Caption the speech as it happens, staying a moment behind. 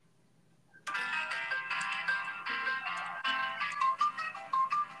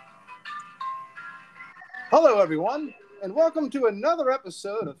Hello, everyone, and welcome to another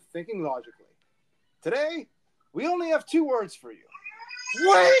episode of Thinking Logically. Today, we only have two words for you.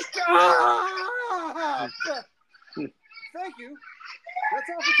 Wake up! Thank you. That's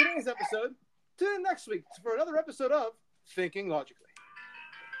all for today's episode. Tune in next week for another episode of Thinking Logically.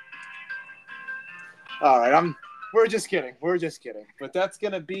 All right, we're just kidding. But that's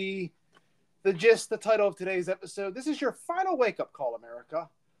going to be the title of today's episode. This is your final wake-up call, America.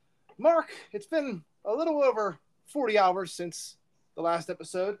 Mark, it's been a little over 40 hours since the last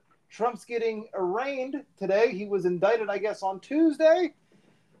episode. Trump's getting arraigned today. He was indicted, I guess, on Tuesday.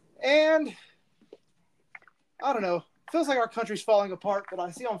 And I don't know. Feels like our country's falling apart. But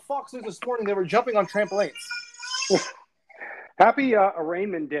I see on Fox News this morning they were jumping on trampolines. Happy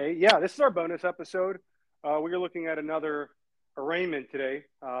arraignment day. Yeah, this is our bonus episode. We are looking at another arraignment today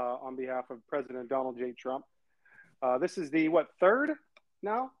on behalf of President Donald J. Trump. This is the, third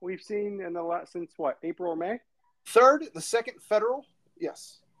now we've seen in the since April or May? Third, the second federal.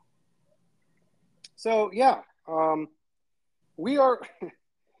 Yes. So, yeah, we are,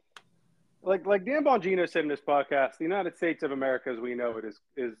 like Dan Bongino said in this podcast, the United States of America as we know it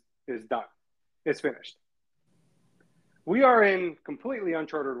is done. It's finished. We are in completely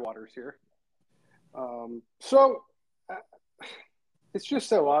uncharted waters here. So it's just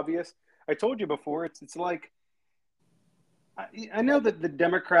so obvious. I told you before, it's like, I know that the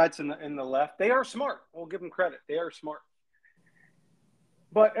Democrats and the left, they are smart. We'll give them credit. They are smart.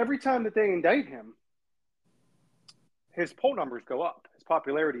 But every time that they indict him, his poll numbers go up. His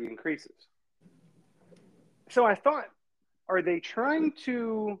popularity increases. So I thought, are they trying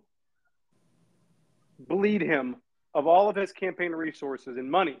to bleed him of all of his campaign resources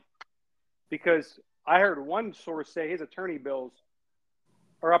and money? Because I heard one source say his attorney bills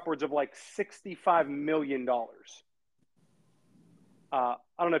are upwards of like $65 million. I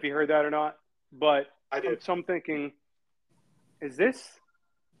don't know if you heard that or not, but I did. So I'm thinking, is this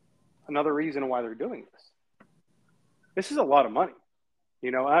another reason why they're doing this? This is a lot of money.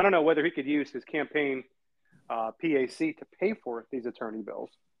 You know, I don't know whether he could use his campaign PAC to pay for these attorney bills,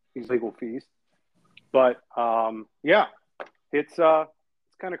 these legal fees. But yeah, it's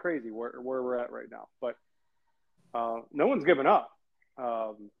kind of crazy where we're at right now. But no one's given up.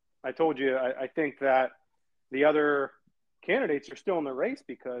 I told you, I think that the other candidates are still in the race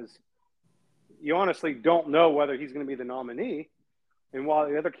because you honestly don't know whether he's going to be the nominee. And while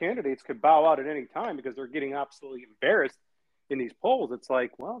the other candidates could bow out at any time because they're getting absolutely embarrassed in these polls, it's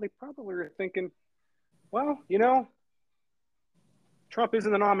like, well, they probably were thinking, well, you know, Trump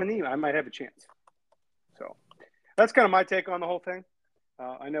isn't the nominee. I might have a chance. So that's kind of my take on the whole thing.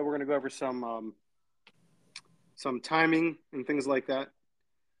 I know we're going to go over some timing and things like that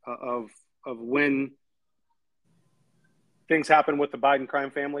of when things happen with the Biden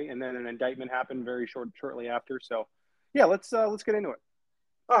crime family, and then an indictment happened very shortly after. So, yeah, let's get into it.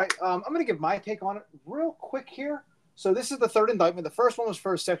 All right, I'm going to give my take on it real quick here. So this is the third indictment. The first one was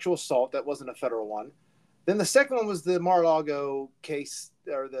for sexual assault. That wasn't a federal one. Then the second one was the Mar-a-Lago case,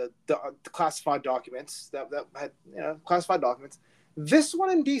 or the classified documents that had classified documents. This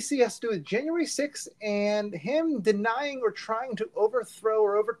one in D.C. has to do with January 6th and him denying or trying to overthrow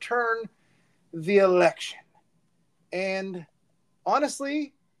or overturn the election. And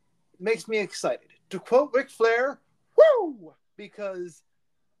honestly, it makes me excited. To quote Ric Flair, woo! Because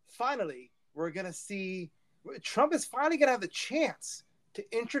finally, we're going to see Trump is finally going to have the chance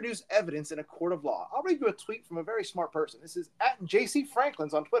to introduce evidence in a court of law. I'll read you a tweet from a very smart person. This is at JC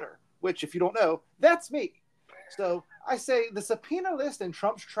Franklin's on Twitter, which, if you don't know, that's me. So I say the subpoena list in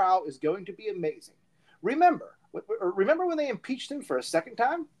Trump's trial is going to be amazing. Remember when they impeached him for a second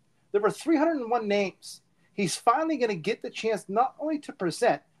time? There were 301 names. He's finally going to get the chance not only to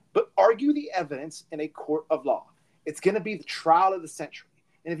present, but argue the evidence in a court of law. It's going to be the trial of the century.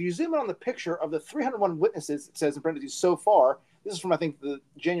 And if you zoom in on the picture of the 301 witnesses, it says in parentheses so far, this is from, I think, the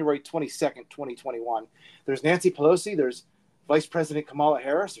January 22nd, 2021. There's Nancy Pelosi. There's Vice President Kamala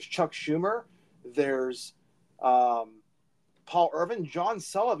Harris. There's Chuck Schumer. There's Paul Irvin, John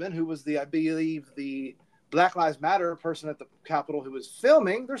Sullivan, who was I believe, the Black Lives Matter person at the Capitol who was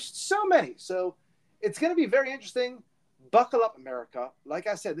filming. There's so many. So it's going to be very interesting. Buckle up, America. Like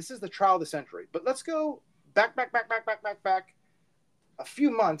I said, this is the trial of the century. But let's go back a few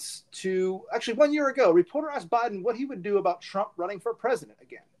months to, actually 1 year ago. A reporter asked Biden what he would do about Trump running for president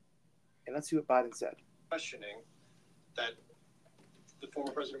again. And let's see what Biden said. Questioning that the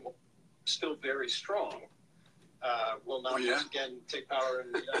former president will still very strong will not once again take power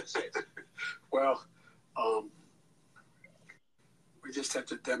in the United States. Well, we just have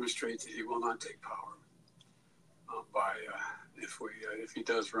to demonstrate that he will not take power by if he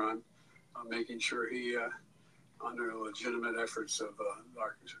does run, making sure he under legitimate efforts of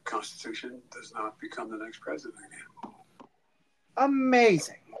our Constitution, does not become the next president again.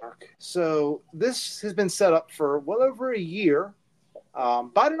 Amazing, Mark. So this has been set up for well over a year.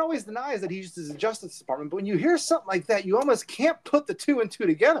 Biden always denies that he uses the Justice Department, but when you hear something like that, you almost can't put the two and two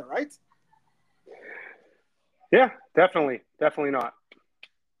together, right? Yeah, definitely not.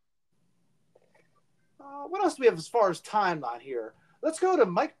 What else do we have as far as timeline here? Let's go to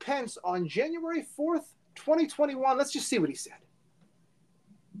Mike Pence on January 4th, 2021. Let's just see what he said.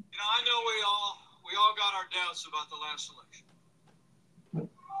 I know we all got our doubts about the last election. And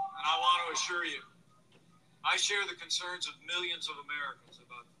I want to assure you, I share the concerns of millions of Americans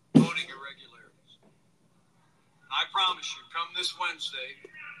about voting irregularities. And I promise you, come this Wednesday,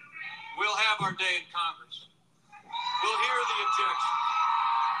 we'll have our day in Congress. We'll hear the objections.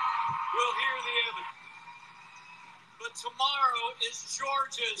 We'll hear the evidence. But tomorrow is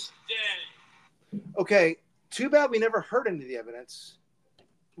Georgia's day. Okay, too bad we never heard any of the evidence.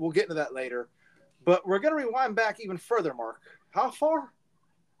 We'll get into that later. But we're going to rewind back even further, Mark. How far?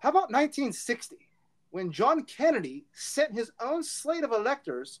 How about 1960, when John Kennedy sent his own slate of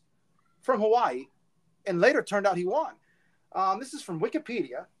electors from Hawaii, and later turned out he won. This is from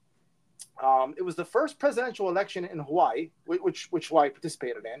Wikipedia. It was the first presidential election in Hawaii, which Hawaii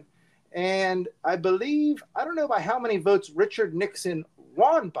participated in. And I believe, I don't know by how many votes Richard Nixon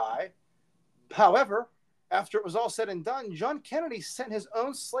won by. However, after it was all said and done, John Kennedy sent his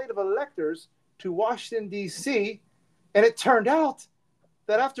own slate of electors to Washington, D.C., and it turned out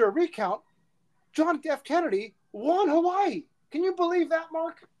that after a recount, John F. Kennedy won Hawaii. Can you believe that,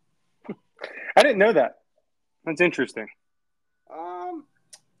 Mark? I didn't know that. That's interesting.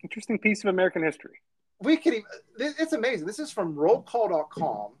 Interesting piece of American history. It's amazing. This is from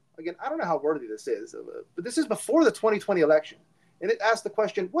rollcall.com. Again, I don't know how worthy this is, but this is before the 2020 election. And it asks the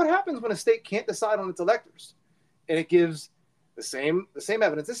question, what happens when a state can't decide on its electors? And it gives the same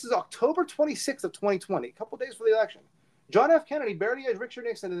evidence. This is October 26th of 2020, a couple days for the election. John F. Kennedy barely edged Richard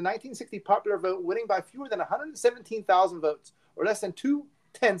Nixon in the 1960 popular vote, winning by fewer than 117,000 votes, or less than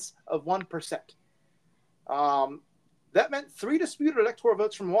 0.2%. That meant 3 disputed electoral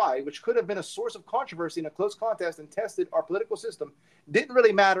votes from Hawaii, which could have been a source of controversy in a close contest and tested our political system, didn't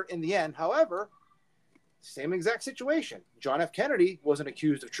really matter in the end. However, same exact situation. John F. Kennedy wasn't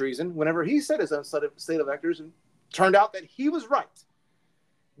accused of treason whenever he set his own state of electors, and turned out that he was right.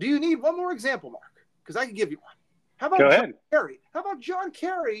 Do you need one more example, Mark? Because I can give you one. How about John Kerry? How about John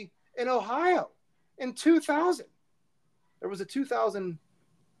Kerry in Ohio in 2000? There was a 2000.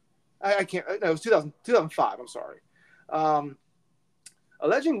 I can't. No, it was 2005. I'm sorry.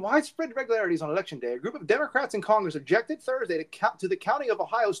 Alleging widespread irregularities on Election Day, a group of Democrats in Congress objected Thursday to the counting of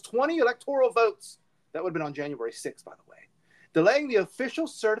Ohio's 20 electoral votes. That would have been on January 6th, by the way, delaying the official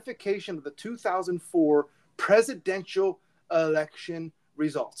certification of the 2004 presidential election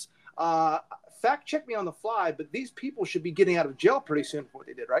results. Fact check me on the fly, but these people should be getting out of jail pretty soon for what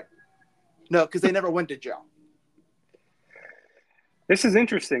they did, right? No, because they never went to jail. This is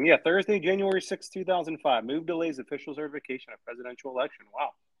interesting. Yeah, Thursday, January 6, 2005. Move delays official certification of presidential election.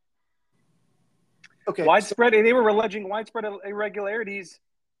 Wow. Okay. They were alleging widespread irregularities.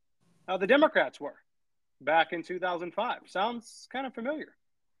 The Democrats were back in 2005. Sounds kind of familiar.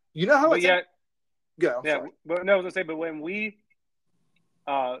 You know how but it's yet, go. Yeah, but no, I was gonna say, but when we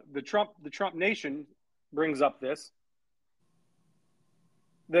the Trump nation brings up this,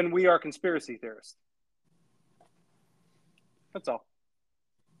 then we are conspiracy theorists. That's all.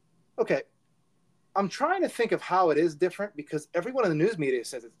 Okay. I'm trying to think of how it is different, because everyone in the news media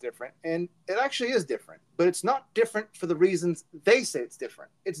says it's different, and it actually is different, but it's not different for the reasons they say it's different.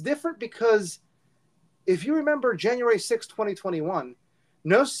 It's different because if you remember January 6, 2021,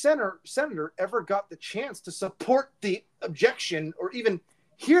 no senator ever got the chance to support the objection or even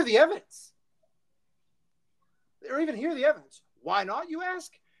hear the evidence. Why not, you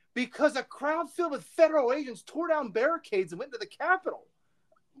ask? Because a crowd filled with federal agents tore down barricades and went to the Capitol.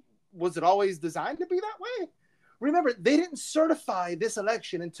 Was it always designed to be that way? Remember, they didn't certify this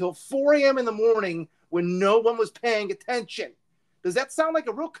election until 4 a.m. in the morning when no one was paying attention. Does that sound like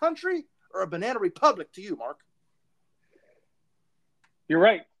a real country or a banana republic to you, Mark? You're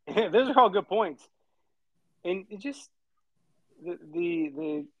right. Those are all good points. And it just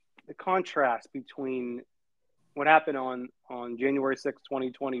the contrast between what happened on January 6,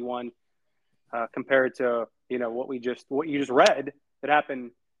 2021, compared to what you just read that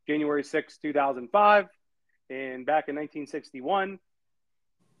happened January 6, 2005, and back in 1961.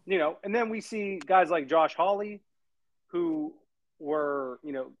 And then we see guys like Josh Hawley, who were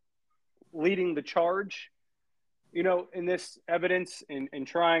leading the charge, in this evidence and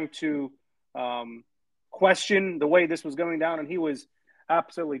trying to question the way this was going down, and he was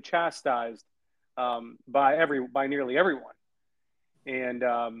absolutely chastised by nearly everyone. And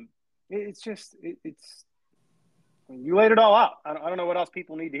it's just it's you laid it all out. I don't know what else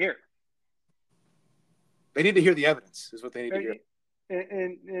people need to hear. They need to hear the evidence, is what they need to hear.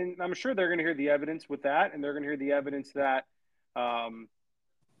 And I'm sure they're going to hear the evidence with that, and they're going to hear the evidence that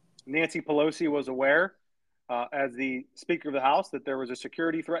Nancy Pelosi was aware, as the Speaker of the House, that there was a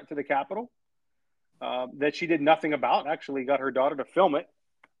security threat to the Capitol that she did nothing about. Actually, got her daughter to film it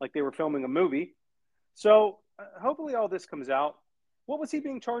like they were filming a movie. So hopefully, all this comes out. What was he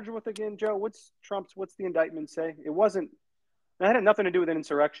being charged with again, Joe? What's the indictment say? It wasn't. That had nothing to do with an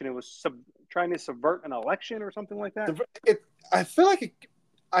insurrection. It was trying to subvert an election or something like that. I feel like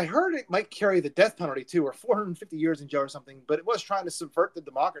I heard it might carry the death penalty too, or 450 years in jail or something. But it was trying to subvert the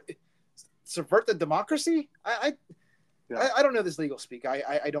democracy. Subvert the democracy? I don't know this legal speak.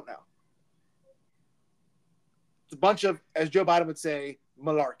 I don't know. It's a bunch of, as Joe Biden would say,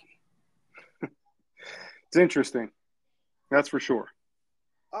 malarkey. It's interesting. That's for sure.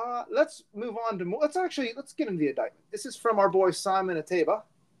 Let's move on to more. Let's get into the indictment. This is from our boy Simon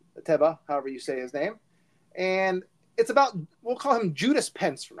Ateba, however you say his name. And it's about, we'll call him Judas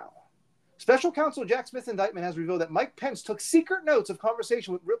Pence from now on. Special counsel Jack Smith's indictment has revealed that Mike Pence took secret notes of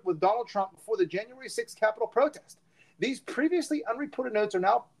conversation with Donald Trump before the January 6th Capitol protest. These previously unreported notes are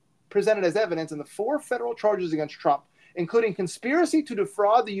now presented as evidence in the 4 federal charges against Trump, including conspiracy to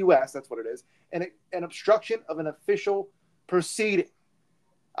defraud the U.S., that's what it is, and an obstruction of an official proceeding.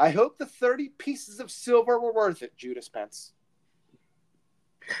 I hope the 30 pieces of silver were worth it, Judas Pence.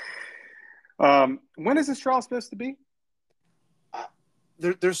 When is this trial supposed to be?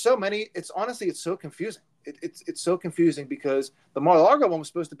 There's so many. It's so confusing. It's so confusing because the Mar-a-Lago one was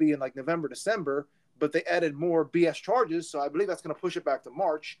supposed to be in like November, December, but they added more BS charges, so I believe that's going to push it back to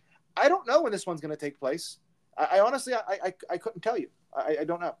March. I don't know when this one's going to take place. I honestly couldn't tell you. I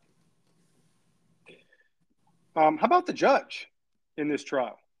don't know. How about the judge in this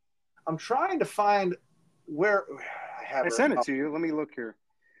trial? I'm trying to find where I have. I sent it to you. Let me look here.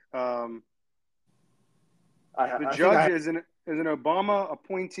 The judge is an Obama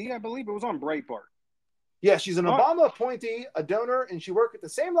appointee, I believe. It was on Breitbart. Yeah, she's an Obama appointee, a donor, and she worked at the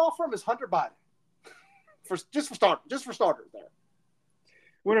same law firm as Hunter Biden. For starters, there.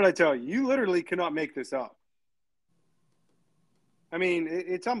 What did I tell you? You literally cannot make this up. I mean,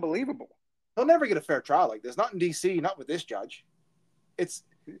 it's unbelievable. He'll never get a fair trial like this. Not in D.C., not with this judge. These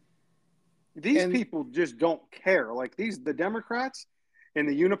people just don't care. Like the Democrats and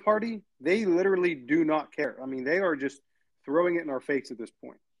the Uniparty, they literally do not care. I mean, they are just throwing it in our face at this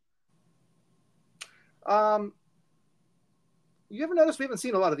point. You ever notice we haven't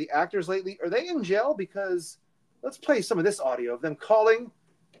seen a lot of the actors lately? Are they in jail? Because let's play some of this audio of them calling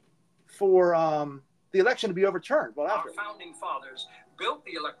for the election to be overturned. Well, our founding fathers built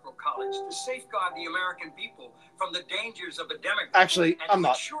the Electoral College to safeguard the American people from the dangers of a Democrat. Actually, I'm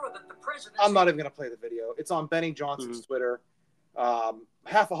not even going to play the video. It's on Benny Johnson's Twitter.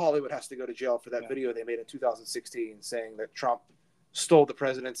 Half of Hollywood has to go to jail for that video they made in 2016 saying that Trump stole the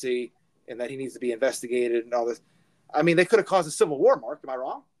presidency and that he needs to be investigated and all this. I mean, they could have caused a civil war, Mark. Am I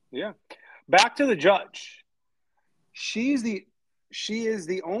wrong? Yeah. Back to the judge. She is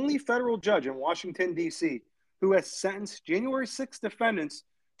the only federal judge in Washington, D.C., who has sentenced January 6 defendants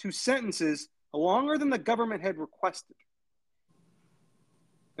to sentences longer than the government had requested.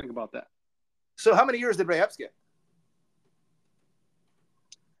 Think about that. So how many years did Ray Epps get?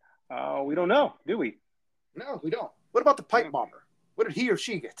 We don't know, do we? No, we don't. What about the pipe bomber? What did he or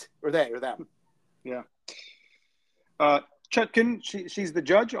she get? Or they or them? Yeah. Chutkin, she's the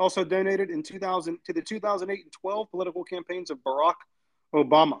judge, also donated in 2000 to the 2008 and 12 political campaigns of Barack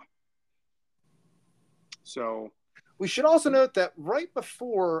Obama. So we should also note that right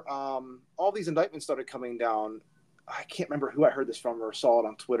before all these indictments started coming down, I can't remember who I heard this from or saw it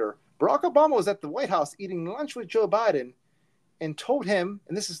on Twitter. Barack Obama was at the White House eating lunch with Joe Biden and told him,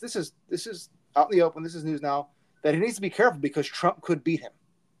 and this is out in the open, this is news now, that he needs to be careful because Trump could beat him.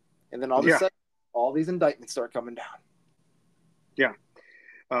 And then all of a sudden, all these indictments start coming down. Yeah.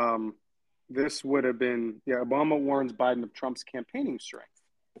 This would have been, Obama warns Biden of Trump's campaigning strength.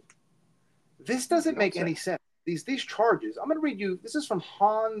 This doesn't make any sense. These charges, I'm going to read you, this is from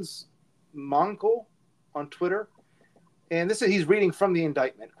Hans Monkel on Twitter. And he's reading from the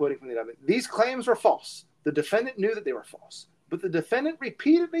indictment, quoting from the indictment. These claims were false. The defendant knew that they were false, but the defendant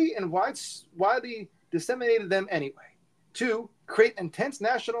repeatedly and widely disseminated them anyway. 2, create intense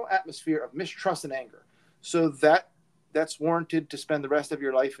national atmosphere of mistrust and anger. So that's warranted to spend the rest of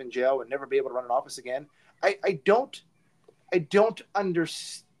your life in jail and never be able to run an office again. I don't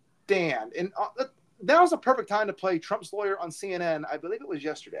understand. And that was a perfect time to play Trump's lawyer on CNN. I believe it was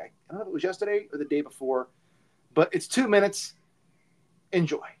yesterday. I don't know if it was yesterday or the day before, but it's 2 minutes.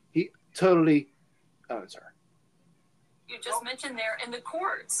 Enjoy. He totally owns her. You just mentioned there in the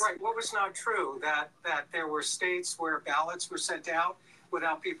courts. Right. What was not true? That there were states where ballots were sent out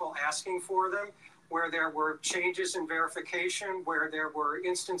without people asking for them, where there were changes in verification, where there were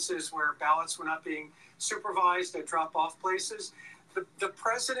instances where ballots were not being supervised at drop-off places. The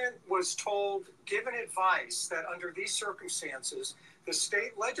president was told, given advice, that under these circumstances, the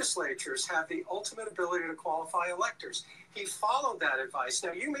state legislatures have the ultimate ability to qualify electors. He followed that advice.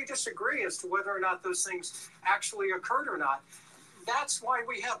 Now, you may disagree as to whether or not those things actually occurred or not. That's why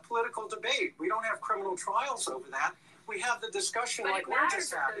we have political debate. We don't have criminal trials over that. We have the discussion but like we're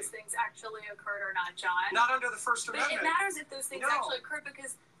just having. But it matters if those things actually occurred or not, John. Not under the First Amendment. But it matters if those things actually occurred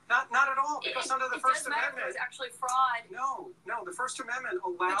because... Not at all, because under the First Amendment... It was actually fraud. No, the First Amendment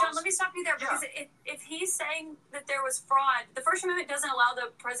allows... But John, let me stop you there, because if he's saying that there was fraud, the First Amendment doesn't allow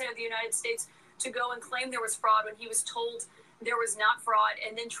the President of the United States to go and claim there was fraud when he was told there was not fraud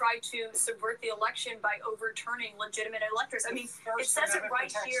and then try to subvert the election by overturning legitimate electors. I mean, it says it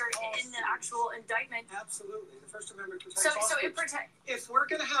right here in the actual indictment. Absolutely. The First Amendment protects So it protects... If we're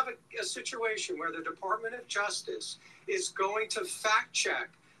going to have a situation where the Department of Justice is going to fact-check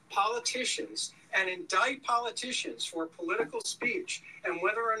politicians and indict politicians for political speech and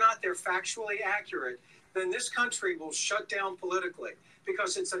whether or not they're factually accurate, then this country will shut down politically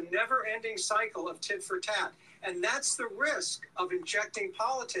because it's a never-ending cycle of tit for tat. And that's the risk of injecting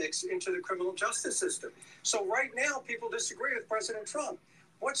politics into the criminal justice system. So right now, people disagree with President Trump.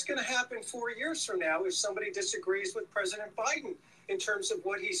 What's going to happen 4 years from now if somebody disagrees with President Biden in terms of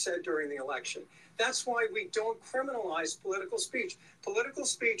what he said during the election? That's why we don't criminalize political speech. Political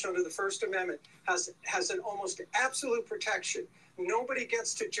speech under the First Amendment has an almost absolute protection. Nobody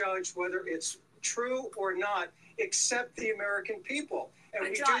gets to judge whether it's true or not except the American people. And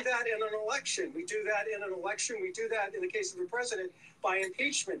we do that in an election. We do that in an election. We do that in the case of the president by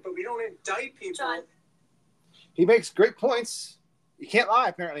impeachment, but we don't indict people. John. He makes great points. You can't lie,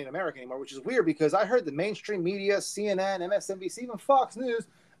 apparently, in America anymore, which is weird because I heard the mainstream media, CNN, MSNBC, even Fox News,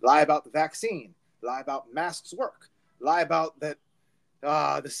 lie about the vaccine, lie about masks work, lie about that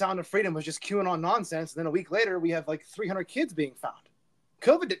the Sound of Freedom was just QAnon nonsense. And then a week later, we have like 300 kids being found.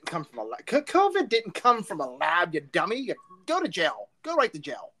 COVID didn't come from a lab. COVID didn't come from a lab, you dummy. You go to jail. Go right to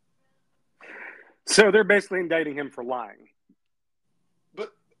jail. So they're basically indicting him for lying.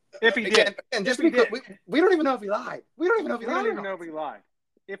 But if he did, and just because we don't even know if he lied. We don't even know if he lied. We don't even know if he lied.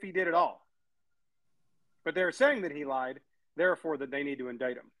 If he did at all. But they're saying that he lied, therefore that they need to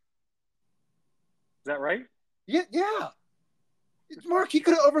indict him. Is that right? Yeah. Mark, he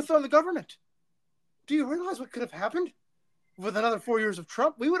could have overthrown the government. Do you realize what could have happened with another 4 years of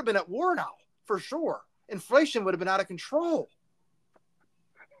Trump? We would have been at war now, for sure. Inflation would have been out of control.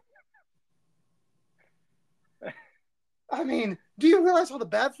 I mean, do you realize all the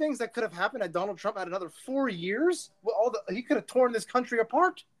bad things that could have happened had Donald Trump had another 4 years? Well, he could have torn this country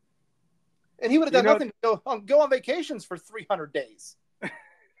apart. And he would have done nothing to go on vacations for 300 days.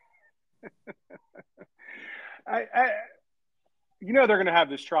 They're going to have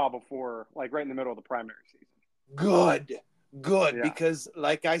this trial before, like right in the middle of the primary season. Good. Yeah. Because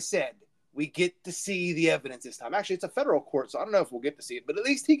like I said, we get to see the evidence this time. Actually, it's a federal court, so I don't know if we'll get to see it, but at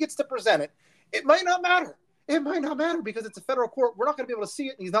least he gets to present it. It might not matter. It might not matter because it's a federal court. We're not going to be able to see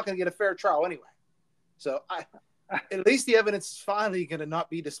it, and he's not going to get a fair trial anyway. So at least the evidence is finally going to not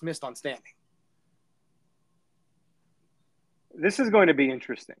be dismissed on standing. This is going to be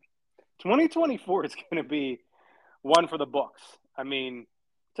interesting. 2024 is going to be one for the books. I mean,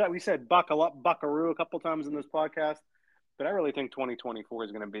 we said buckle up, buckaroo a couple times in this podcast, but I really think 2024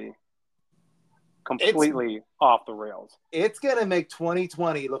 is going to be completely off the rails. It's going to make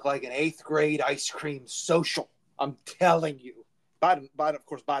 2020 look like an 8th grade ice cream social. I'm telling you. Biden of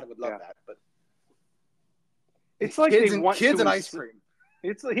course, Biden would love that, but it's like kids and ice cream.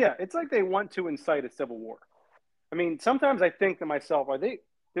 It's like they want to incite a civil war. I mean, sometimes I think to myself, do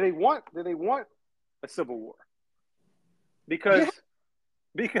they want a civil war? Because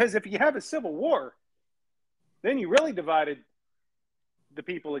if you have a civil war, then you really divided the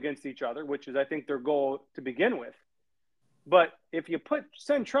people against each other, which is, I think, their goal to begin with. But if you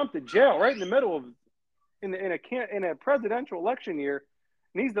send Trump to jail right in the middle of in a presidential election year,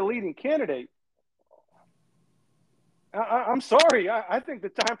 and he's the leading candidate, I'm sorry. I think the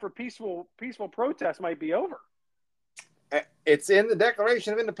time for peaceful protest might be over. It's in the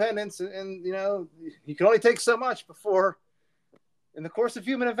Declaration of Independence, and you can only take so much before, in the course of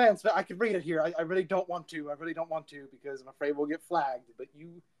human events. But I could read it here. I really don't want to. Because I'm afraid we'll get flagged. But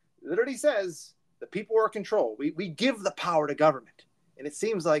you literally says The people are in control. We give the power to government. And it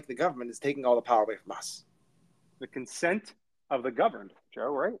seems like the government is taking all the power away from us. The consent of the governed,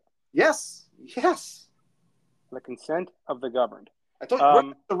 Joe, right? Yes. The consent of the governed. I told you, we're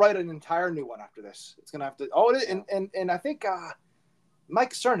going to write an entire new one after this. It's going to have to. Oh, it is, and I think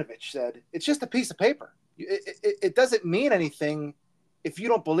Mike Cernovich said it's just a piece of paper. It doesn't mean anything if you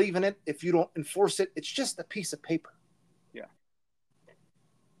don't believe in it. If you don't enforce it, it's just a piece of paper. Yeah.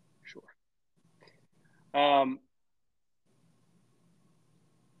 Sure. Oh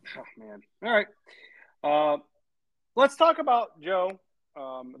man. All right. Let's talk about, Joe,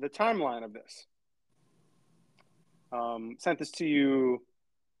 the timeline of this. Sent this to you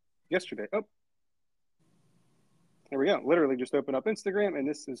yesterday. Oh, there we go. Literally just opened up Instagram, and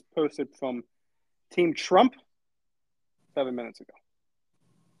this is posted from Team Trump 7 minutes ago.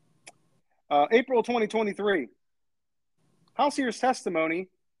 April 2023. House hears testimony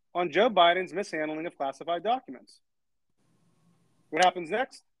on Joe Biden's mishandling of classified documents. What happens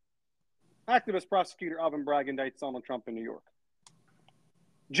next? Activist prosecutor Alvin Bragg indicts Donald Trump in New York.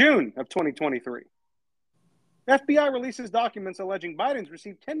 June of 2023. FBI releases documents alleging Biden's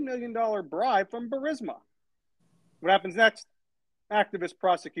received $10 million bribe from Burisma. What happens next? Activist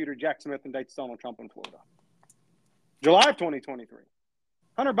prosecutor Jack Smith indicts Donald Trump in Florida. July of 2023.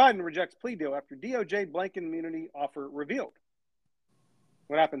 Hunter Biden rejects plea deal after DOJ blanket immunity offer revealed.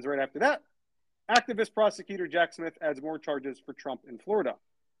 What happens right after that? Activist prosecutor Jack Smith adds more charges for Trump in Florida.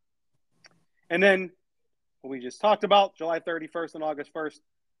 And then, what we just talked about, July 31st and August 1st,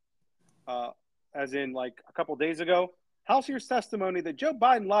 as in like a couple days ago, House hears testimony that Joe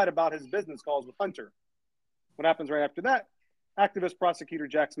Biden lied about his business calls with Hunter. What happens right after that? Activist prosecutor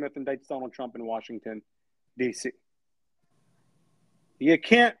Jack Smith indicts Donald Trump in Washington, D.C. You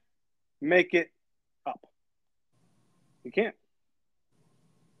can't make it up. You can't.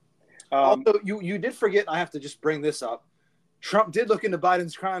 Also, you did forget, I have to just bring this up. Trump did look into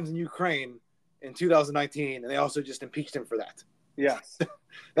Biden's crimes in Ukraine in 2019, and they also just impeached him for that. Yes.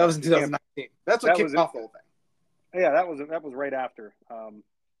 That was in 2019. That's what kicked off the whole thing. Yeah, that was right after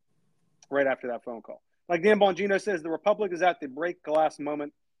that phone call. Like Dan Bongino says, the Republic is at the break glass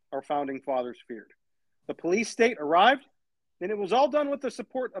moment our founding fathers feared. The police state arrived, and it was all done with the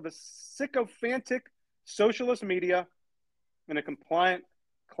support of a sycophantic socialist media and a compliant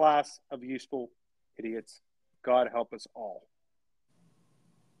class of useful idiots. God help us all.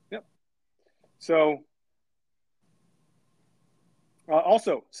 Yep. So,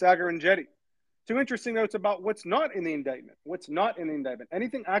 also, Saagar Enjeti. Two interesting notes about what's not in the indictment. What's not in the indictment.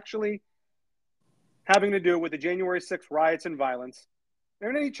 Anything actually having to do with the January 6th riots and violence,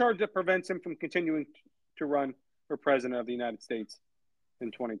 and any charge that prevents him from continuing to run for president of the United States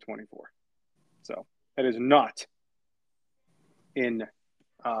in 2024. So, that is not in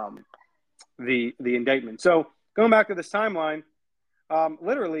the indictment. So, going back to this timeline,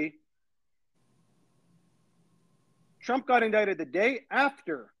 literally, Trump got indicted the day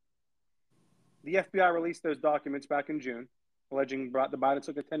after the FBI released those documents back in June, alleging the Biden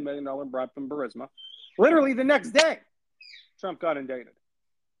took a $10 million bribe from Burisma. Literally the next day, Trump got indicted.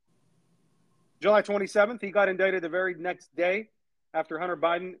 July 27th, he got indicted the very next day after Hunter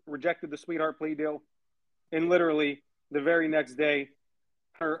Biden rejected the sweetheart plea deal. And literally the very next day,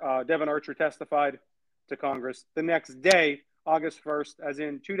 Devin Archer testified to Congress. The next day, August 1st, as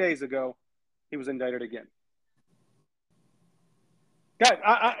in 2 days ago, he was indicted again.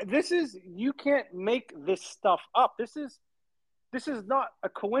 Guys, you can't make this stuff up. This is not a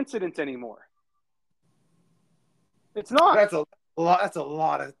coincidence anymore. It's not. That's a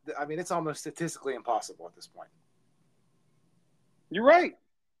lot of. I mean, it's almost statistically impossible at this point. You're right.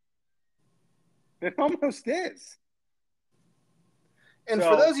 It almost is. And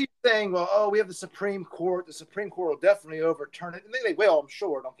for those of you saying, well, we have the Supreme Court. The Supreme Court will definitely overturn it. And they will, I'm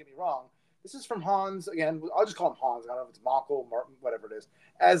sure. Don't get me wrong. This is from Hans. Again, I'll just call him Hans. I don't know if it's Monkle, Martin, whatever it is.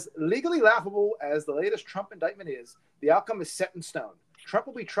 As legally laughable as the latest Trump indictment is, the outcome is set in stone. Trump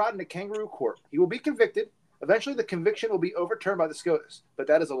will be tried in a kangaroo court. He will be convicted. Eventually, the conviction will be overturned by the SCOTUS. But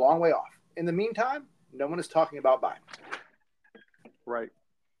that is a long way off. In the meantime, no one is talking about Biden. Right.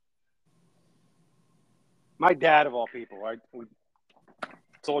 My dad, of all people, we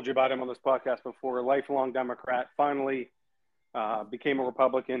told you about him on this podcast before, a lifelong Democrat, finally became a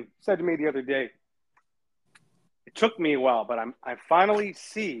Republican, said to me the other day, it took me a while, but I finally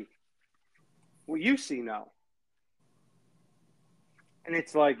see what you see now. And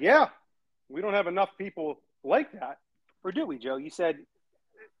it's like, yeah, we don't have enough people like that. Or do we, Joe? You said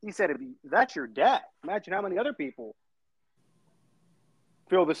that's your dad. Imagine how many other people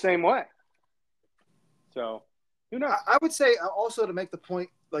feel the same way. So, who knows? I would say also to make the point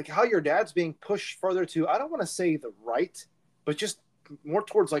like how your dad's being pushed further to, I don't want to say the right, but just more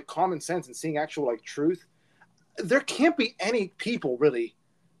towards like common sense and seeing actual like truth. There can't be any people really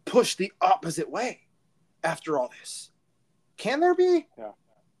push the opposite way after all this. Can there be? Yeah.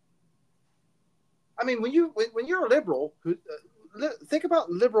 I mean, when you're a liberal, who think about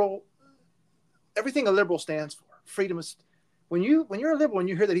liberal, everything a liberal stands for, freedom of. When you're a liberal and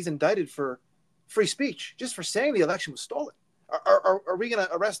you hear that he's indicted for free speech just for saying the election was stolen, are we going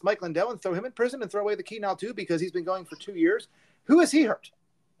to arrest Mike Lindell and throw him in prison and throw away the key now too because he's been going for 2 years? Who has he hurt?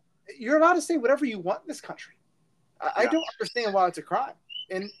 You're allowed to say whatever you want in this country. I don't understand why it's a crime.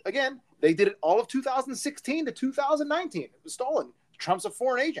 And again, they did it all of 2016 to 2019. It was stolen. Trump's a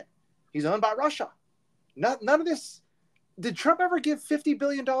foreign agent. He's owned by Russia. None of this. Did Trump ever give $50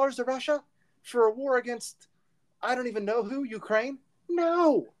 billion to Russia for a war against, I don't even know who, Ukraine?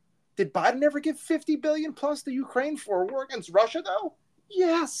 No. Did Biden ever give $50 billion plus to Ukraine for a war against Russia, though?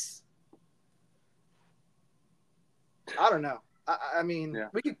 Yes. I don't know. I mean,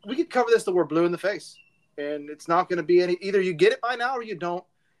 we could cover this till we're blue in the face. And it's not going to be any, either you get it by now or you don't.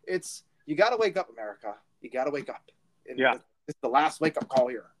 You got to wake up, America. You got to wake up. And it's the last wake up call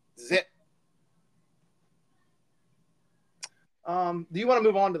here. This is it. Do you want to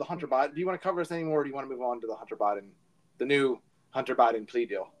move on to the Hunter Biden? Do you want to cover this anymore? Or do you want to move on to the Hunter Biden, the new Hunter Biden plea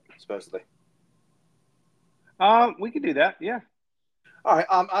deal, supposedly? We could do that. Yeah. All right.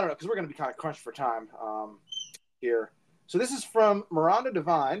 I don't know, because we're going to be kind of crunched for time here. So this is from Miranda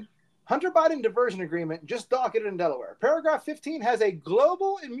Devine. Hunter Biden diversion agreement just docketed in Delaware. Paragraph 15 has a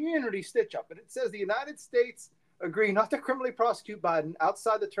global immunity stitch-up, and it says the United States agree not to criminally prosecute Biden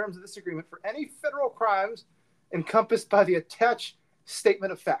outside the terms of this agreement for any federal crimes encompassed by the attached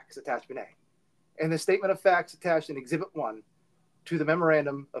statement of facts, attachment A, and the statement of facts attached in Exhibit 1 to the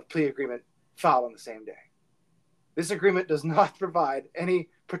memorandum of plea agreement filed on the same day. This agreement does not provide any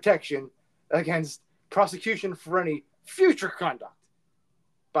protection against prosecution for any future conduct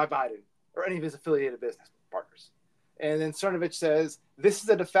by Biden or any of his affiliated business partners. And then Cernovich says, this is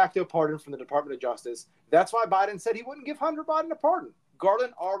a de facto pardon from the Department of Justice. That's why Biden said he wouldn't give Hunter Biden a pardon.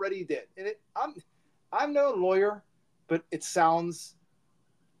 Garland already did. And I'm no lawyer, but it sounds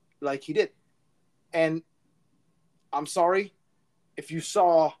like he did. And I'm sorry if you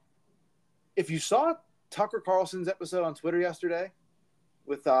saw Tucker Carlson's episode on Twitter yesterday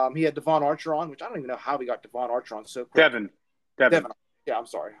with he had Devon Archer on, which I don't even know how he got Devon Archer on so quick. Devin. Yeah, I'm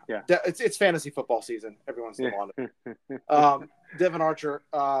sorry. Yeah, it's fantasy football season. Everyone's still on it. Devin Archer,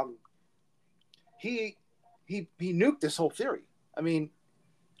 he nuked this whole theory. I mean,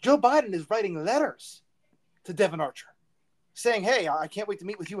 Joe Biden is writing letters to Devin Archer saying, "Hey, I can't wait to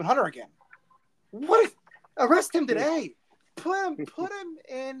meet with you and Hunter again." What? Arrest him today. Put him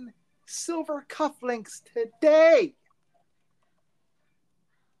in silver cufflinks today.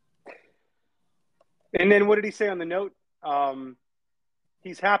 And then what did he say on the note?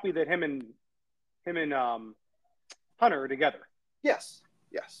 He's happy that him and Hunter are together. Yes.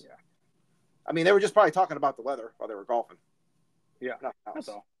 Yeah. I mean, they were just probably talking about the weather while they were golfing. Yeah, that's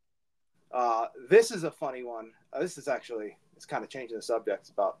all. This is a funny one. It's kind of changing the subject.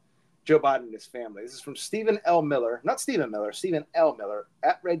 It's about Joe Biden and his family. This is from Stephen L. Miller. Not Stephen Miller, Stephen L. Miller,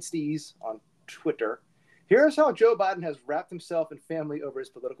 at Red Steez on Twitter. Here's how Joe Biden has wrapped himself and family over his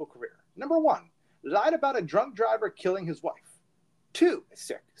political career. Number 1, lied about a drunk driver killing his wife. 2,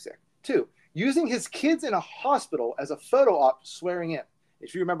 sick. 2, using his kids in a hospital as a photo op swearing in.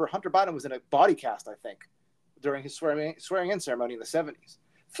 If you remember, Hunter Biden was in a body cast, I think, during his swearing in ceremony in the 70s.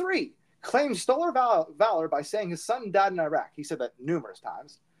 3, claimed stolen valor by saying his son died in Iraq. He said that numerous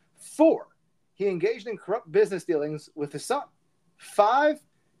times. 4, he engaged in corrupt business dealings with his son. 5,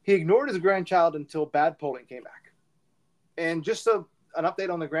 he ignored his grandchild until bad polling came back. And just an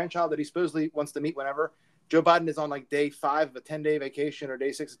update on the grandchild that he supposedly wants to meet whenever. Joe Biden is on like day 5 of a 10-day vacation or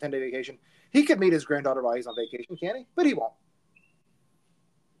day 6 of a 10-day vacation. He could meet his granddaughter while he's on vacation, can't he? But he won't.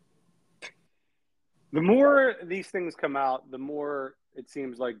 The more these things come out, the more it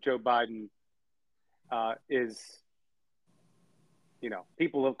seems like Joe Biden is,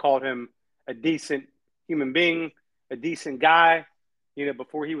 people have called him a decent human being, a decent guy,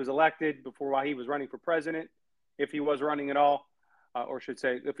 before he was elected, while he was running for president, if he was running at all. Or should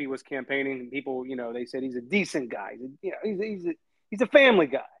say, if he was campaigning, people, they said he's a decent guy. He's a family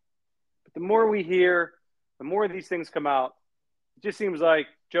guy. But the more we hear, the more these things come out, it just seems like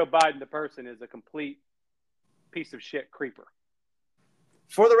Joe Biden, the person, is a complete piece of shit creeper.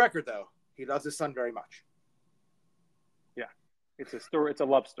 For the record, though, he loves his son very much. Yeah, it's a story. It's a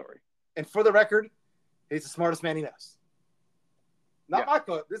love story. And for the record, he's the smartest man he knows. Not my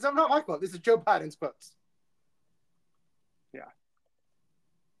quote. This is not my quote. This is Joe Biden's quotes. Yeah.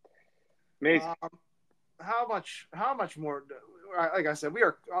 Amazing. How much more? Like I said,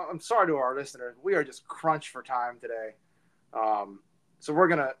 I'm sorry to our listeners. We are just crunched for time today. So we're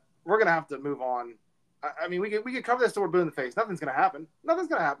gonna have to move on. I mean, we could cover this till we're blue in the face. Nothing's gonna happen. Nothing's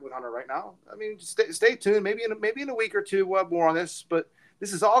gonna happen with Hunter right now. I mean, stay tuned. Maybe in a week or two we'll have more on this. But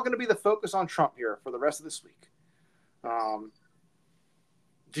this is all going to be the focus on Trump here for the rest of this week.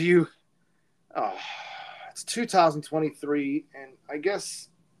 It's 2023, and I guess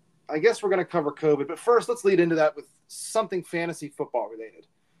we're going to cover COVID. But first, let's lead into that with something fantasy football related.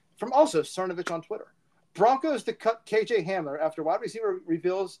 From also Cernovich on Twitter. Broncos to cut KJ Hamler after wide receiver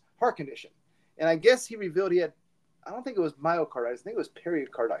reveals heart condition. And I guess he revealed he had, I don't think it was myocarditis. I think it was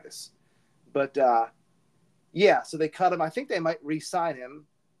pericarditis. But, yeah, so they cut him. I think they might re-sign him.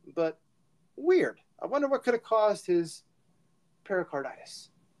 But weird. I wonder what could have caused his pericarditis.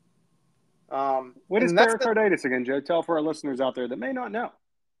 What is pericarditis again, Joe? Tell for our listeners out there that may not know.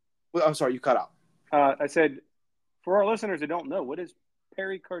 Well, I'm sorry, you cut out. I said, for our listeners that don't know, what is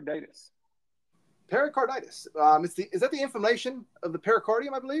pericarditis? Pericarditis. Is that the inflammation of the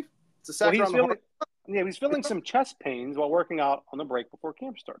pericardium, I believe? It's a sac around the heart. Yeah, he's feeling some chest pains while working out on the break before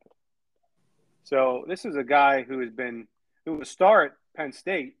camp started. So this is a guy who was a star at Penn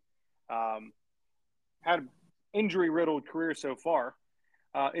State, had an injury-riddled career so far.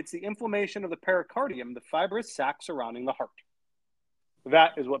 It's the inflammation of the pericardium, the fibrous sac surrounding the heart.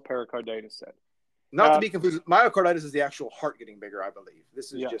 That is what pericarditis said. Not to be confused, myocarditis is the actual heart getting bigger, I believe.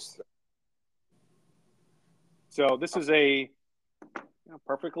 This is just... So this is a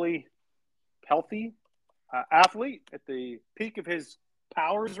perfectly healthy athlete at the peak of his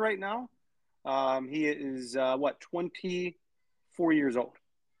powers right now. He is, 24 years old.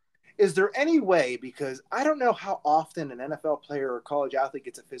 Is there any way, because I don't know how often an NFL player or college athlete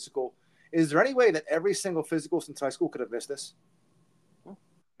gets a physical, is there any way that every single physical since high school could have missed this? Well,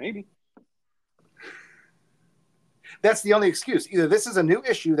 maybe. That's the only excuse. Either this is a new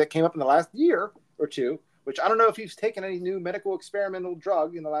issue that came up in the last year or two, which I don't know if he's taken any new medical experimental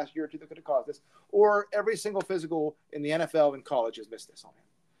drug in the last year or two that could have caused this, or every single physical in the NFL and college has missed this on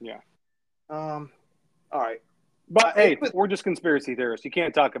him. Yeah. All right. But hey, we're just conspiracy theorists. You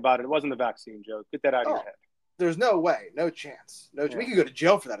can't talk about it. It wasn't the vaccine, Joe. Get that out of your head. There's no way. No chance. We could go to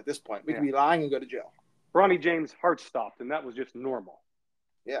jail for that at this point. We could be lying and go to jail. Bronny James' heart stopped, and that was just normal.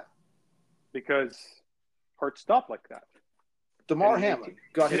 Yeah. Because heart stopped like that. Damar Hamlin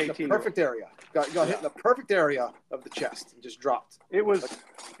got hit in the perfect area. Got hit in the perfect area of the chest and just dropped. It was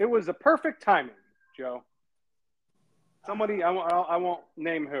a perfect timing, Joe. Somebody, I won't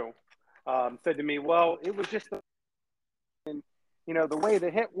name who, said to me, well, it was just the way the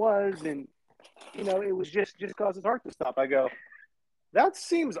hit was, and it was just caused his heart to stop. I go, that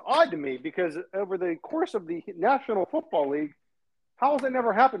seems odd to me, because over the course of the National Football League, how has that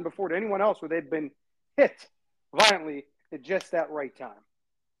never happened before to anyone else where they've been hit violently at just that right time?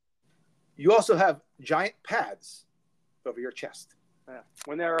 You also have giant pads over your chest. Yeah.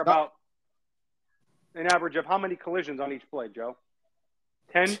 When there are about an average of how many collisions on each play, Joe?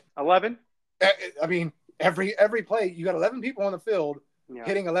 10, 11? I mean, every play, you got 11 people on the field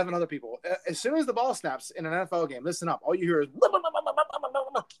hitting 11 other people. As soon as the ball snaps in an NFL game, listen up, all you hear is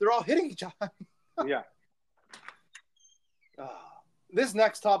they're all hitting each other. Yeah. This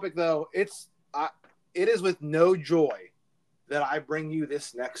next topic, though, it is with no joy that I bring you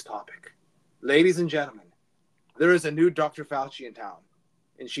this next topic. Ladies and gentlemen, there is a new Dr. Fauci in town,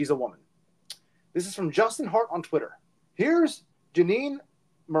 and she's a woman. This is from Justin Hart on Twitter. Here's Janine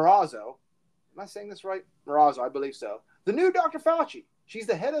Marazzo. Am I saying this right? Marazzo, I believe so. The new Dr. Fauci. She's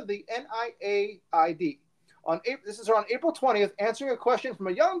the head of the NIAID. This is her on April 20th, answering a question from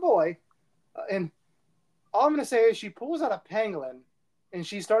a young boy. And all I'm going to say is she pulls out a pangolin and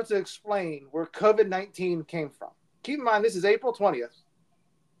she starts to explain where COVID-19 came from. Keep in mind, this is April 20th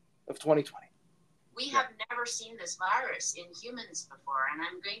of 2020. We have never seen this virus in humans before, and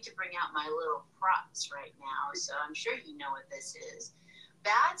I'm going to bring out my little props right now, so I'm sure you know what this is.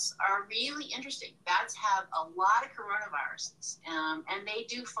 Bats are really interesting. Bats have a lot of coronaviruses, and they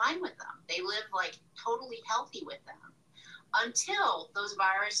do fine with them. They live like totally healthy with them until those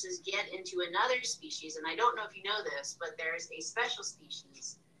viruses get into another species. And I don't know if you know this, but there's a special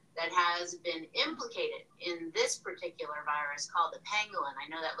species that has been implicated in this particular virus called the pangolin. I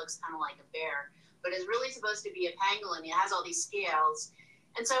know that looks kind of like a bear, but it's really supposed to be a pangolin. It has all these scales.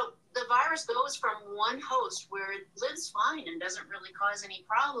 And so the virus goes from one host where it lives fine and doesn't really cause any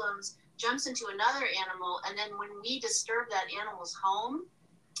problems, jumps into another animal, and then when we disturb that animal's home,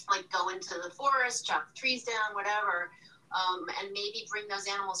 like go into the forest, chop the trees down, whatever, and maybe bring those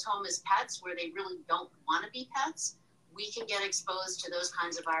animals home as pets where they really don't want to be pets, we can get exposed to those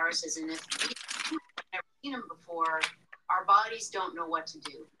kinds of viruses. And if we've never seen them before, our bodies don't know what to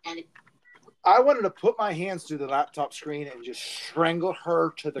do. And I wanted to put my hands through the laptop screen and just strangle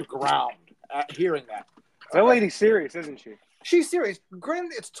her to the ground at hearing that. That lady's serious, isn't she? She's serious.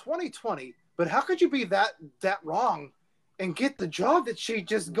 Granted, it's 2020, but how could you be that wrong and get the job that she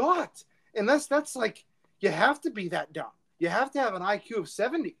just got? And that's like, you have to be that dumb. You have to have an IQ of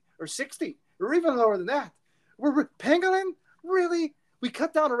 70 or 60 or even lower than that. We're pangolin? Really? We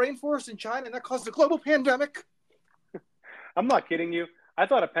cut down a rainforest in China and that caused a global pandemic? I'm not kidding you. I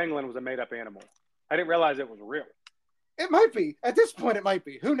thought a pangolin was a made-up animal. I didn't realize it was real. It might be. At this point, it might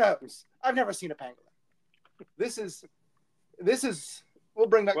be. Who knows? I've never seen a pangolin. This is. We'll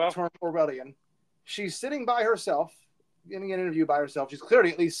bring back the term Orwellian. She's sitting by herself, getting an interview by herself. She's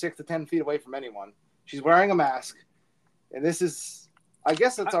clearly at least 6 to 10 feet away from anyone. She's wearing a mask. And this is, I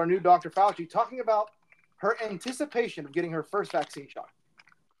guess it's our new Dr. Fauci talking about her anticipation of getting her first vaccine shot.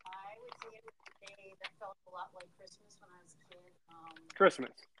 I would say it was a day that felt a lot like Christmas when I was a kid. Christmas.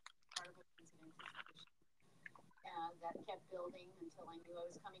 Part of it was an anticipation. And that kept building until I knew I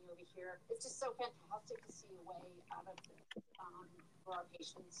was coming over here. It's just so fantastic to see a way out of this for our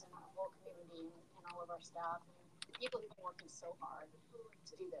patients and our whole community and all of our staff and the people who've been working so hard to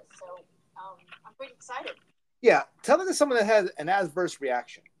do this. So I'm pretty excited. Yeah, tell it to someone that has an adverse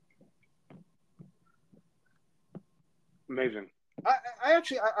reaction. Amazing. I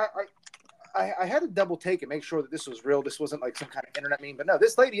had to double take and make sure that this was real. This wasn't like some kind of internet meme. But no,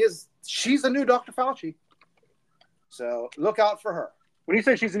 this lady she's the new Dr. Fauci. So look out for her. When you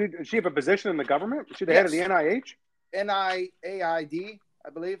say does she have a position in the government? Is she the head of the NIH? NIAID, I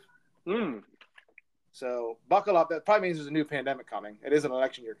believe. Mm. So buckle up. That probably means there's a new pandemic coming. It is an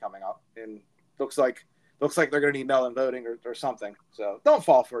election year coming up. And looks like they're going to need mail-in voting or something. So don't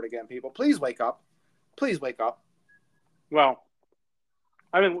fall for it again, people. Please wake up. Please wake up. Well,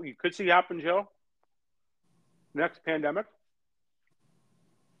 I mean, what you could see happen, Joe, next pandemic.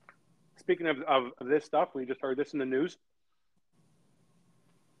 Speaking of this stuff, we just heard this in the news.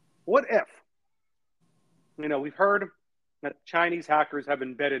 What if, we've heard that Chinese hackers have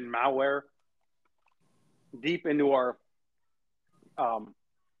embedded malware deep into our,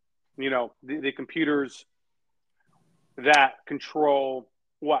 the computers that control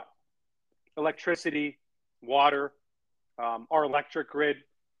what? Electricity, water, our electric grid,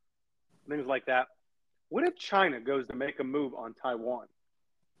 things like that. What if China goes to make a move on Taiwan?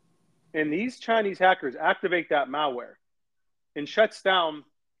 And these Chinese hackers activate that malware and shuts down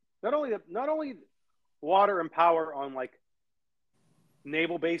not only water and power on like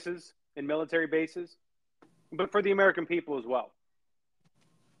naval bases and military bases, but for the American people as well.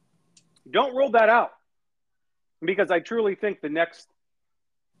 Don't rule that out, because I truly think the next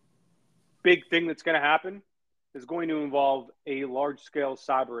big thing that's going to happen is going to involve a large-scale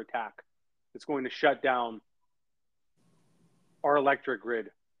cyber attack. It's going to shut down our electric grid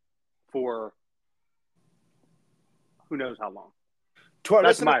for who knows how long.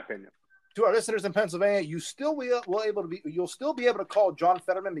 That's my opinion. To our listeners in Pennsylvania, you'll still be able to call John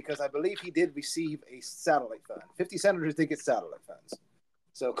Fetterman, because I believe he did receive a satellite phone. 50 senators did get satellite phones.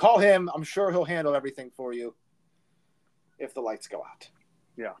 So call him. I'm sure he'll handle everything for you if the lights go out.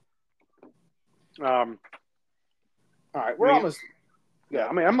 Yeah. All right, we're almost. Yeah,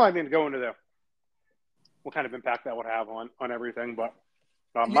 I mean, I'm not even going to go into what kind of impact that would have on everything, but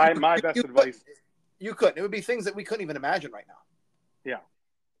my best advice. You couldn't. It would be things that we couldn't even imagine right now. Yeah.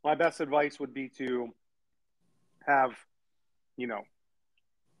 My best advice would be to have,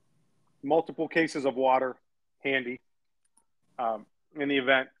 multiple cases of water handy in the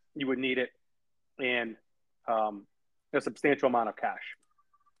event you would need it, and a substantial amount of cash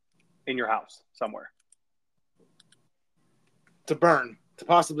in your house somewhere. To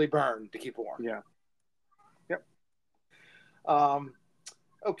possibly burn, to keep warm. Yeah. Yep.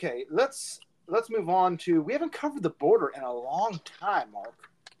 Okay, let's move on to, we haven't covered the border in a long time, Mark.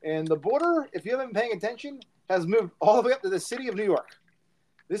 And the border, if you haven't been paying attention, has moved all the way up to the city of New York.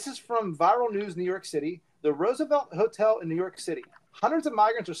 This is from Viral News New York City. The Roosevelt Hotel in New York City. Hundreds of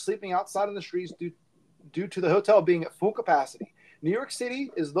migrants are sleeping outside in the streets due to the hotel being at full capacity. New York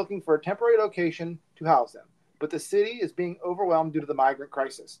City is looking for a temporary location to house them, but the city is being overwhelmed due to the migrant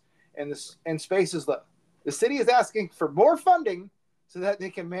crisis, and space is low. The city is asking for more funding so that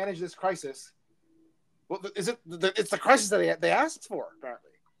they can manage this crisis. Well, it's the crisis that they asked for, apparently.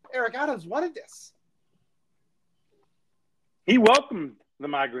 Eric Adams wanted this. He welcomed the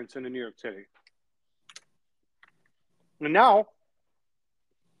migrants into New York City. And now,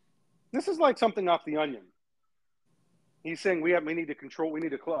 this is like something off The Onion. He's saying we need to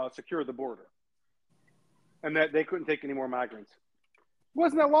secure the border. and that they couldn't take any more migrants. It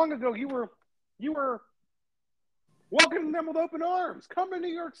wasn't that long ago. You were welcoming them with open arms. Come to New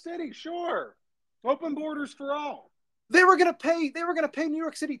York City, sure. Open borders for all. They were gonna pay New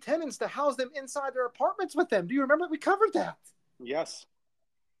York City tenants to house them inside their apartments with them. Do you remember we covered that? Yes.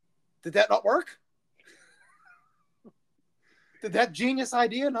 Did that not work? Did that genius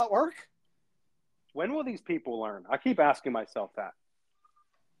idea not work? When will these people learn? I keep asking myself that.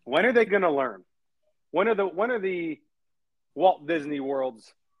 When are they going to learn? When are the Walt Disney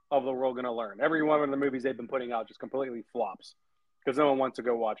Worlds of the world going to learn? Every one of the movies they've been putting out just completely flops because no one wants to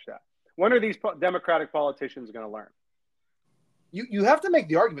go watch that. When are these Democratic politicians going to learn? You have to make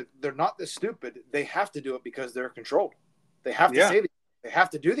the argument they're not this stupid. They have to do it because they're controlled. They have to say they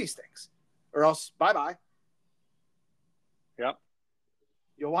have to do these things, or else bye-bye. Yep.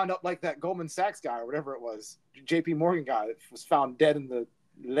 You'll wind up like that Goldman Sachs guy or whatever it was, J.P. Morgan guy that was found dead in the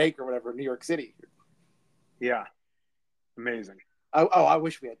lake or whatever in New York City. Yeah. Amazing. I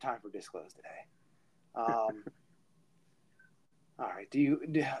wish we had time for Disclose today. All right.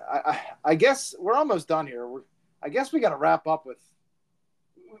 I guess we're almost done here. I guess we got to wrap up with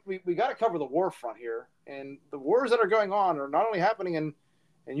we got to cover the war front here, and the wars that are going on are not only happening in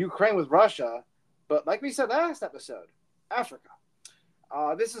Ukraine with Russia, but like we said last episode, Africa.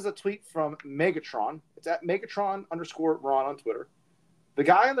 This is a tweet from Megatron. It's at Megatron_Ron on Twitter. The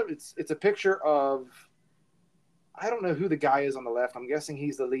guy it's a picture of, I don't know who the guy is on the left. I'm guessing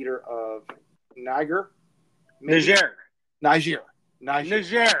he's the leader of Niger. Niger.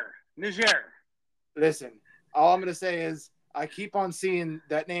 Listen, all I'm going to say is I keep on seeing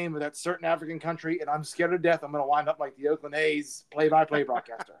that name of that certain African country, and I'm scared to death I'm going to wind up like the Oakland A's play-by-play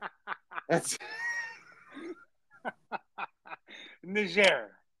broadcaster. That's Niger.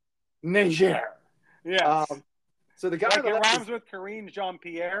 Yeah. So the guy like it rhymes with Karine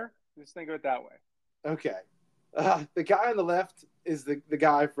Jean-Pierre. Just think of it that way. Okay. The guy on the left is the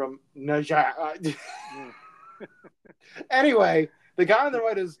guy from Niger. Anyway, the guy on the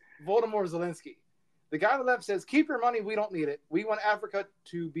right is Volodymyr Zelensky. The guy on the left says, "Keep your money. We don't need it. We want Africa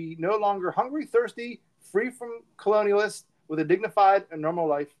to be no longer hungry, thirsty, free from colonialists, with a dignified and normal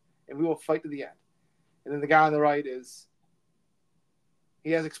life, and we will fight to the end." And then the guy on the right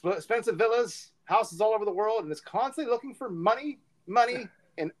he has expensive villas, houses all over the world, and is constantly looking for money,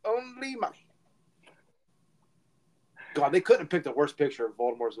 and only money. God, they couldn't have picked a worse picture of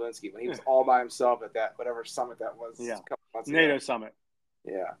Volodymyr Zelensky when he was all by himself at that whatever summit that was. Yeah, a couple months NATO ago. summit.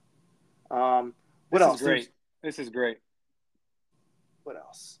 Yeah. What else? This is great. What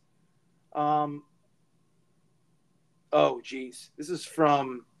else? Oh, geez. This is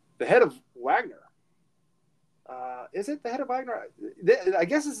from the head of Wagner. Is it the head of Wagner? I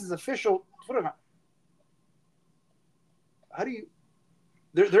guess this is official. How do you?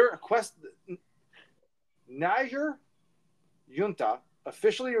 Their request. Niger junta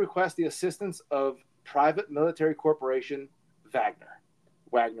officially requests the assistance of private military corporation Wagner,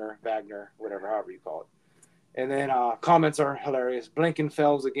 whatever, however you call it. And then comments are hilarious.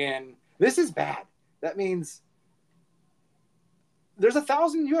 Blinkenfels again. This is bad. That means there's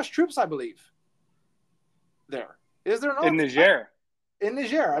 1,000 U.S. troops, I believe. There. Is there not? In Niger. In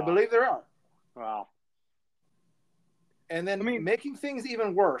Niger, wow. I believe there are. Wow. And then making things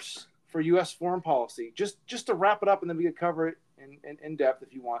even worse for U.S. foreign policy, just to wrap it up, and then we could cover it in depth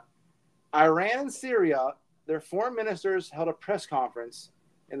if you want. Iran and Syria, their foreign ministers held a press conference,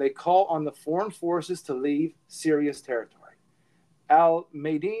 and they call on the foreign forces to leave Syria's territory.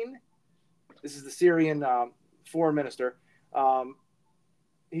 Al-Mayadeen, this is the Syrian foreign minister,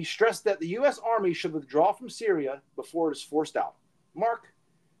 he stressed that the U.S. Army should withdraw from Syria before it is forced out. Mark,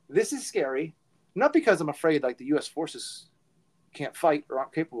 this is scary, not because I'm afraid like the U.S. forces can't fight or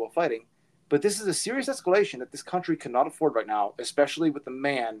aren't capable of fighting, but this is a serious escalation that this country cannot afford right now, especially with the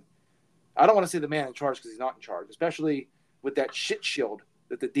man. I don't want to say the man in charge because he's not in charge, especially with that shit shield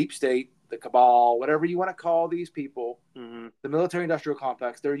that the deep state, the cabal, whatever you want to call these people, the military-industrial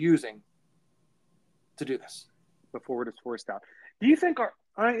complex, they're using to do this. Before it is forced out. Do you think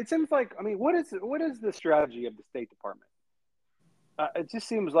it seems like, what is the strategy of the State Department? It just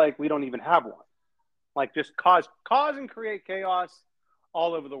seems like we don't even have one. Like just cause and create chaos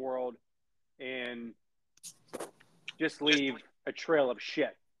all over the world and just leave a trail of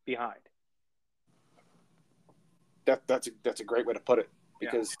shit behind. That's a great way to put it.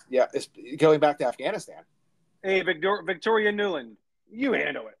 Because it's going back to Afghanistan. Hey, Victoria Nuland, you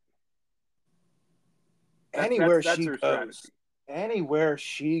handle it. Anywhere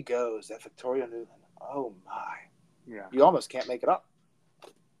she goes, that Victoria Nuland. Oh my! Yeah, you almost can't make it up.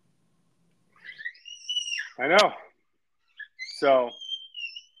 I know. So,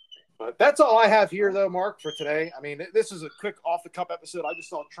 But that's all I have here, though, Mark, for today. I mean, this is a quick off-the-cuff episode. I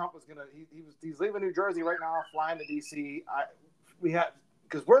just saw Trump was gonna. He's leaving New Jersey right now, flying to D.C.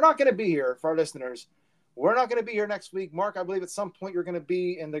 Because we're not going to be here for our listeners. We're not going to be here next week, Mark. I believe at some point you're going to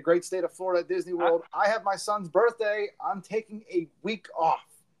be in the great state of Florida at Disney World. I have my son's birthday. I'm taking a week off.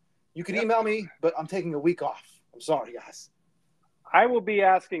 You can email me, but I'm taking a week off. I'm sorry, guys. I will be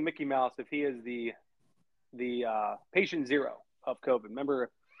asking Mickey Mouse if he is the patient zero of COVID. Remember,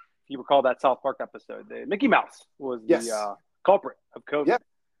 if you recall that South Park episode, Mickey Mouse was the culprit of COVID. Yep.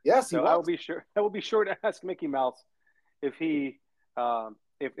 Yes, he so was. I will be sure to ask Mickey Mouse if he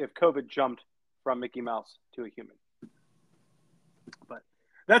if COVID jumped from Mickey Mouse to a human. But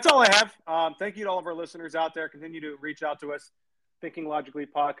that's all I have. Thank you to all of our listeners out there. Continue to reach out to us,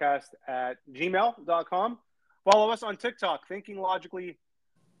 thinkinglogicallypodcast@gmail.com. Follow us on TikTok, thinkinglogically_?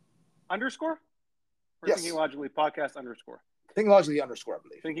 Or yes. thinkinglogicallypodcast_? Thinkinglogically_, I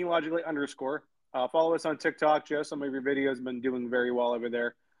believe. Thinkinglogically_. Follow us on TikTok, Joe. Some of your videos have been doing very well over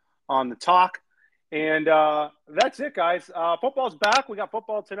there on the talk. And that's it, guys. Football's back. We got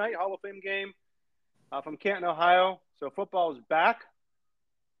football tonight, Hall of Fame game from Canton, Ohio. So football is back.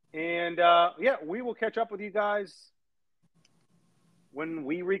 And, we will catch up with you guys when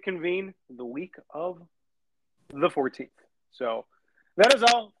we reconvene the week of the 14th. So that is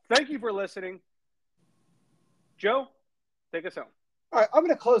all. Thank you for listening. Joe, take us home. All right, I'm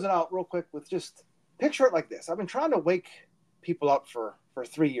going to close it out real quick with just picture it like this. I've been trying to wake people up for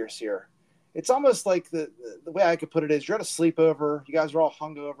 3 years here. It's almost like the way I could put it is you're at a sleepover. You guys are all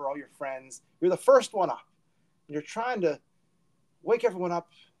hungover, all your friends. You're the first one up. And you're trying to wake everyone up.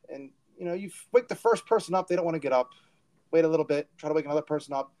 And, you wake the first person up. They don't want to get up. Wait a little bit. Try to wake another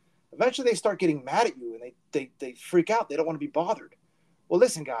person up. Eventually they start getting mad at you and they freak out. They don't want to be bothered. Well,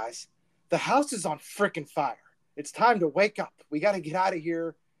 listen, guys. The house is on freaking fire. It's time to wake up. We got to get out of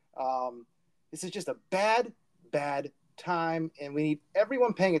here. This is just a bad time, and we need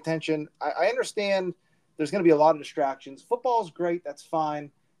everyone paying attention. I understand there's going to be a lot of distractions. Football is great. That's fine.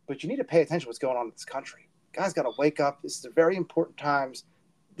 But you need to pay attention to what's going on in this country. Guys got to wake up. This is a very important times.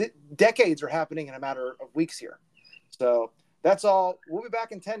 Decades are happening in a matter of weeks here. So that's all. We'll be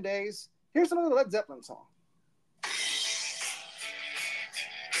back in 10 days. Here's another Led Zeppelin song.